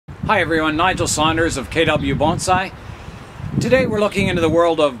Hi everyone, Nigel Saunders of KW Bonsai. Today we're looking into the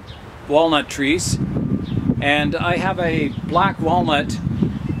world of walnut trees, and I have a black walnut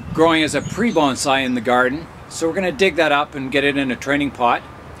growing as a pre-bonsai in the garden. So we're going to dig that up and get it in a training pot.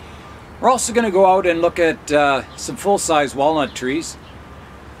 We're also going to go out and look at some full-size walnut trees,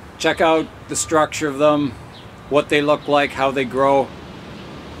 check out the structure of them, what they look like, how they grow,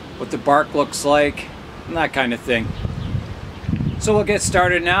 what the bark looks like, and that kind of thing. So we'll get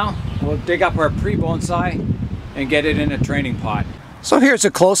started now. We'll dig up our pre-bonsai and get it in a training pot. So here's a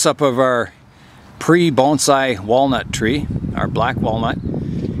close-up of our pre-bonsai walnut tree, our black walnut.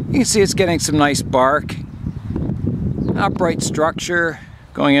 You can see it's getting some nice bark, an upright structure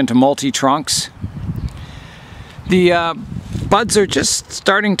going into multi-trunks. The buds are just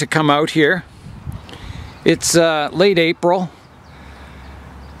starting to come out here. It's late April,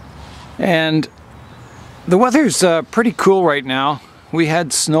 and the weather's pretty cool right now. We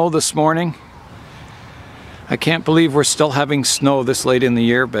had snow this morning. I can't believe we're still having snow this late in the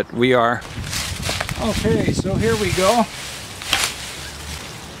year, but we are. Okay, so here we go.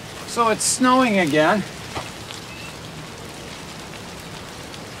 So it's snowing again.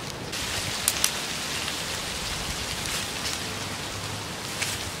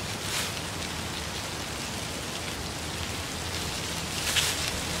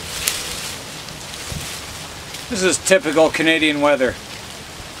 This is typical Canadian weather.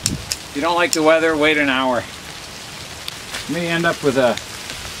 If you don't like the weather, wait an hour. You may end up with a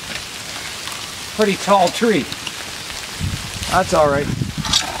pretty tall tree. That's alright.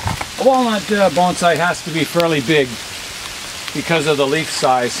 A walnut bonsai has to be fairly big because of the leaf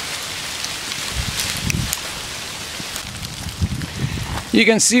size. You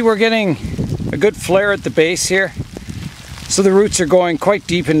can see we're getting a good flare at the base here. So the roots are going quite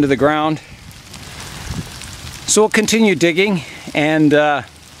deep into the ground. So we'll continue digging and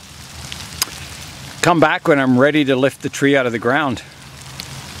come back when I'm ready to lift the tree out of the ground.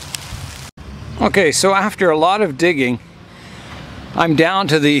 Okay, so after a lot of digging, I'm down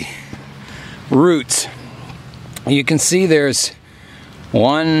to the roots. You can see there's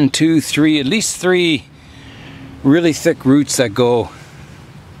 1, 2, 3, at least 3 really thick roots that go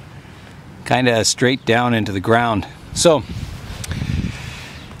kind of straight down into the ground. So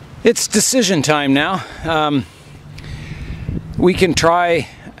it's decision time now. We can try,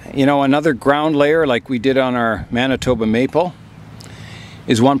 another ground layer like we did on our Manitoba maple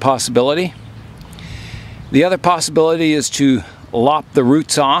is one possibility. The other possibility is to lop the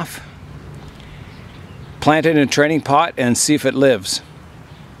roots off, plant it in a training pot, and see if it lives.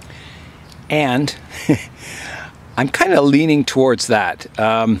 And I'm kind of leaning towards that.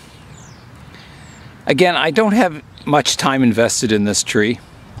 Again, I don't have much time invested in this tree.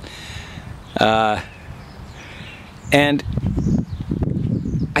 And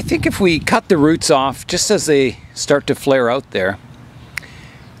I think if we cut the roots off just as they start to flare out there,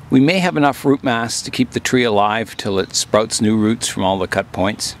 we may have enough root mass to keep the tree alive till it sprouts new roots from all the cut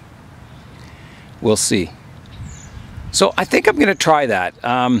points. We'll see. So I think I'm going to try that.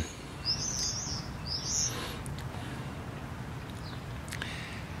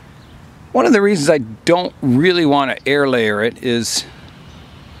 One of the reasons I don't really want to air layer it is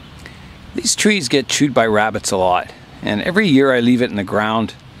these trees get chewed by rabbits a lot. And every year I leave it in the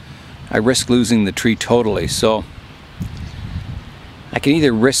ground, I risk losing the tree totally. So I can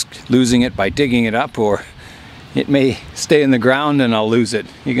either risk losing it by digging it up, or it may stay in the ground and I'll lose it.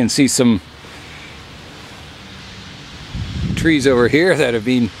 You can see some trees over here that have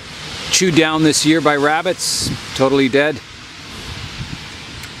been chewed down this year by rabbits, totally dead.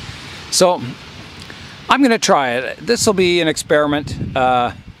 So I'm going to try it. This will be an experiment.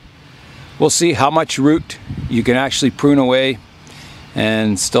 We'll see how much root you can actually prune away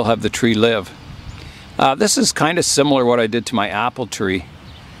and still have the tree live. This is kind of similar to what I did to my apple tree.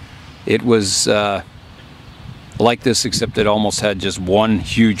 It was like this, except it almost had just one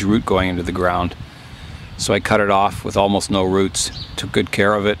huge root going into the ground. So I cut it off with almost no roots, took good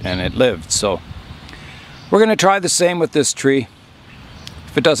care of it, and it lived. So we're going to try the same with this tree.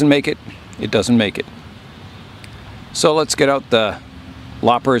 If it doesn't make it, it doesn't make it. So let's get out the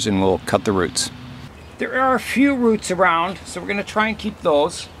loppers and we'll cut the roots. There are a few roots around, so we're going to try and keep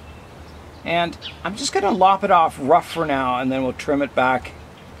those. And I'm just going to lop it off rough for now, and then we'll trim it back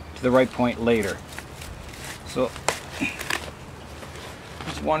to the right point later. So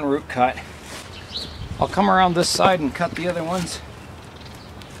there's one root cut. I'll come around this side and cut the other ones.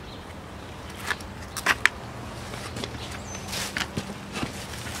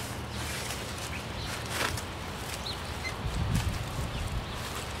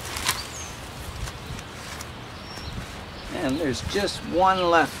 there's just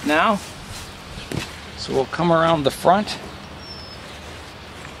one left now. So we'll come around the front.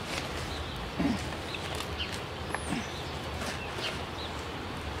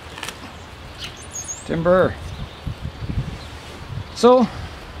 Timber. So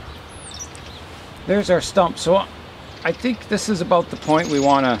there's our stump. So I think this is about the point we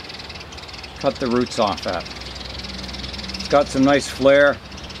want to cut the roots off at. It's got some nice flare,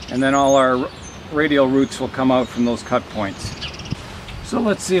 and then all our radial roots will come out from those cut points. So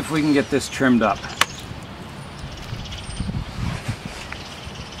let's see if we can get this trimmed up.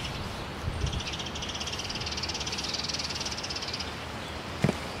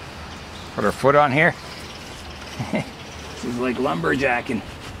 Put our foot on here. This is like lumberjacking.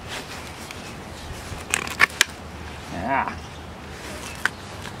 Yeah.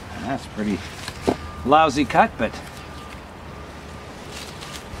 That's pretty lousy cut, but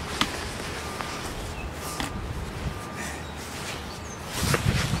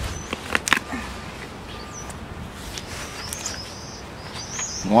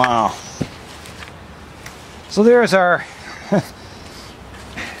wow. So there's our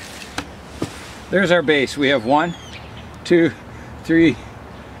there's our base. We have 1, 2, 3,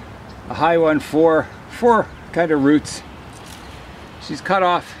 a high one, four kind of roots. She's cut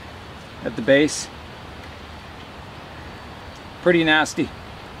off at the base. Pretty nasty.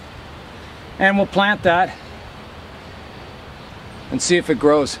 And we'll plant that and see if it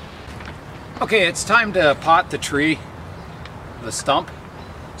grows. Okay, it's time to pot the tree, the stump.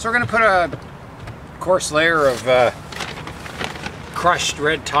 So we're going to put a coarse layer of crushed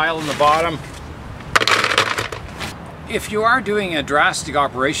red tile in the bottom. If you are doing a drastic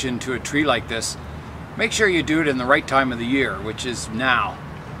operation to a tree like this, make sure you do it in the right time of the year, which is now.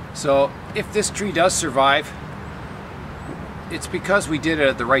 So if this tree does survive, it's because we did it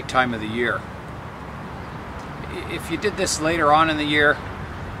at the right time of the year. If you did this later on in the year,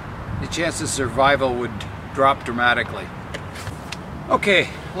 the chance of survival would drop dramatically. Okay,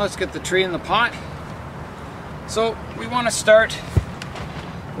 let's get the tree in the pot. So we want to start,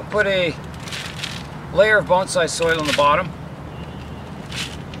 we'll put a layer of bonsai soil in the bottom.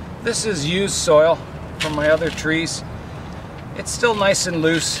 This is used soil from my other trees. It's still nice and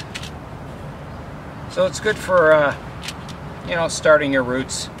loose, so it's good for you know, starting your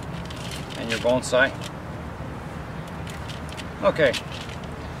roots and your bonsai. Okay,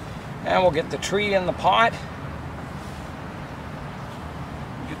 and we'll get the tree in the pot.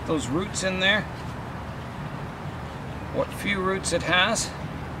 Get those roots in there. What few roots it has.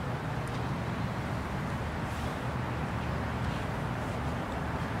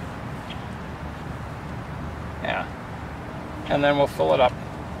 Yeah, and then we'll fill it up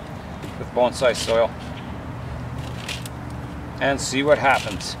with bonsai soil and see what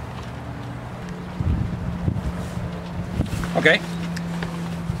happens. Okay,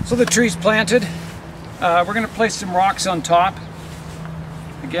 so the tree's planted. We're going to place some rocks on top,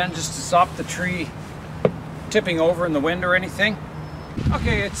 again just to stop the tree tipping over in the wind or anything.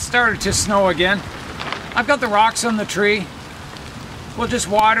 Okay, it started to snow again. I've got the rocks on the tree. We'll just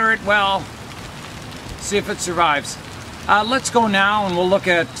water it well, see if it survives. Let's go now and we'll look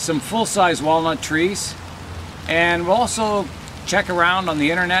at some full-size walnut trees, and we'll also check around on the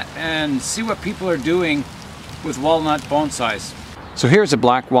internet and see what people are doing with walnut bonsais. So here's a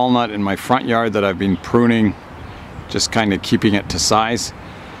black walnut in my front yard that I've been pruning, just kind of keeping it to size.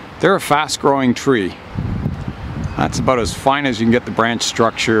 They're a fast-growing tree. That's about as fine as you can get the branch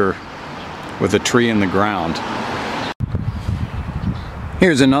structure with a tree in the ground.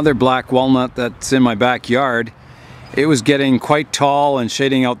 Here's another black walnut that's in my backyard. It was getting quite tall and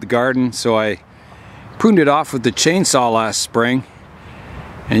shading out the garden, so I pruned it off with the chainsaw last spring.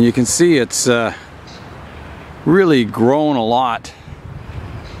 And you can see it's really grown a lot.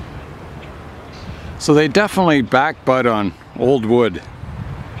 So they definitely back bud on old wood.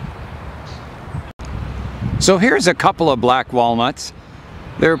 So here's a couple of black walnuts.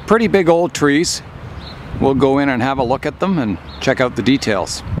 They're pretty big old trees. We'll go in and have a look at them and check out the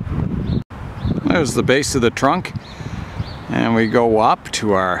details. There's the base of the trunk, and we go up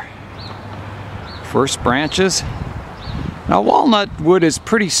to our first branches. Now walnut wood is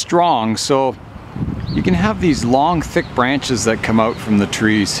pretty strong, so you can have these long thick branches that come out from the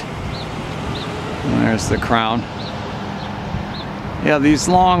trees. And there's the crown. Yeah, these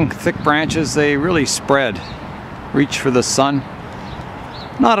long thick branches, they really spread, reach for the sun.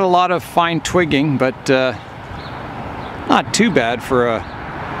 Not a lot of fine twigging, but not too bad for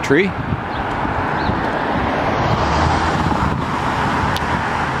a tree.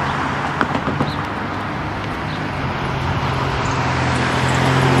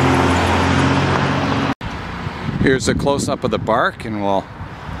 Here's a close-up of the bark, and we'll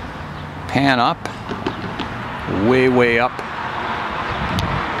pan up, way up.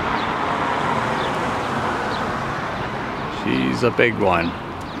 She's a big one.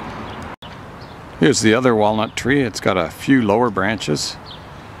 Here's the other walnut tree. It's got a few lower branches.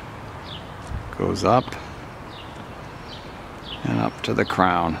 Goes up and up to the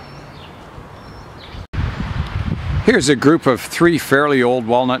crown. Here's a group of 3 fairly old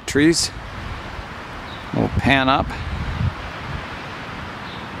walnut trees. We'll pan up.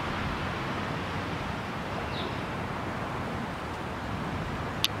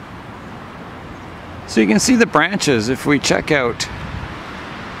 So you can see the branches. If we check out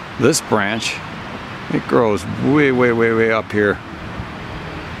this branch, it grows way up here,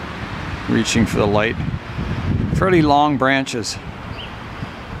 reaching for the light. Fairly long branches.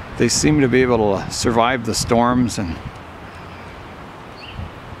 They seem to be able to survive the storms, and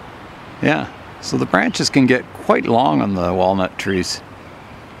yeah, so the branches can get quite long on the walnut trees.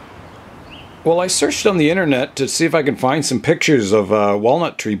 Well, I searched on the internet to see if I can find some pictures of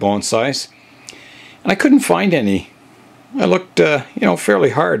walnut tree bonsais, and I couldn't find any. I looked,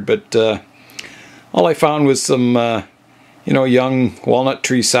 fairly hard, but all I found was some, young walnut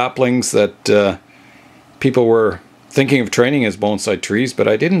tree saplings that people were thinking of training as bonsai trees, but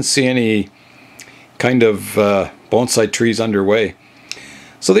I didn't see any kind of bonsai trees underway.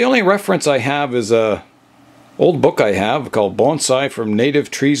 So the only reference I have is a old book I have called Bonsai from Native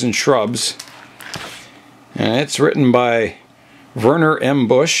Trees and Shrubs, and it's written by Werner M.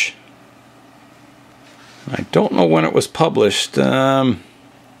 Bush. I don't know when it was published.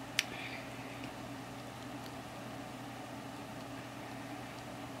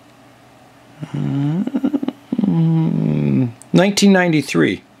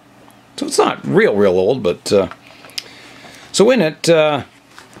 1993. So it's not real old, but so in it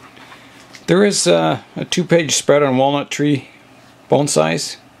there is a 2-page spread on walnut tree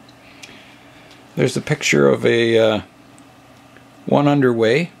bonsais. There's a picture of a one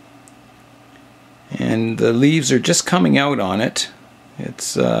underway, and the leaves are just coming out on it.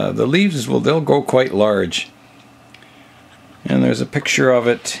 It's the leaves they'll grow quite large, and there's a picture of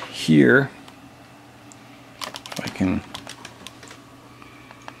it here. If I can,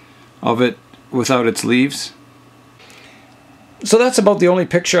 of it without its leaves. So that's about the only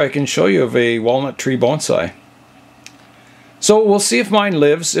picture I can show you of a walnut tree bonsai. So we'll see if mine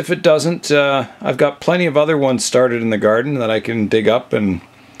lives. If it doesn't, I've got plenty of other ones started in the garden that I can dig up, and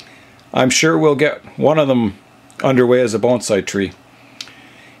I'm sure we'll get one of them underway as a bonsai tree.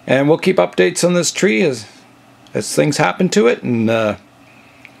 And we'll keep updates on this tree as things happen to it, and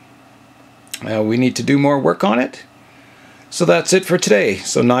we need to do more work on it. So that's it for today.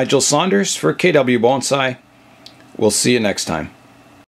 So Nigel Saunders for KW Bonsai. We'll see you next time.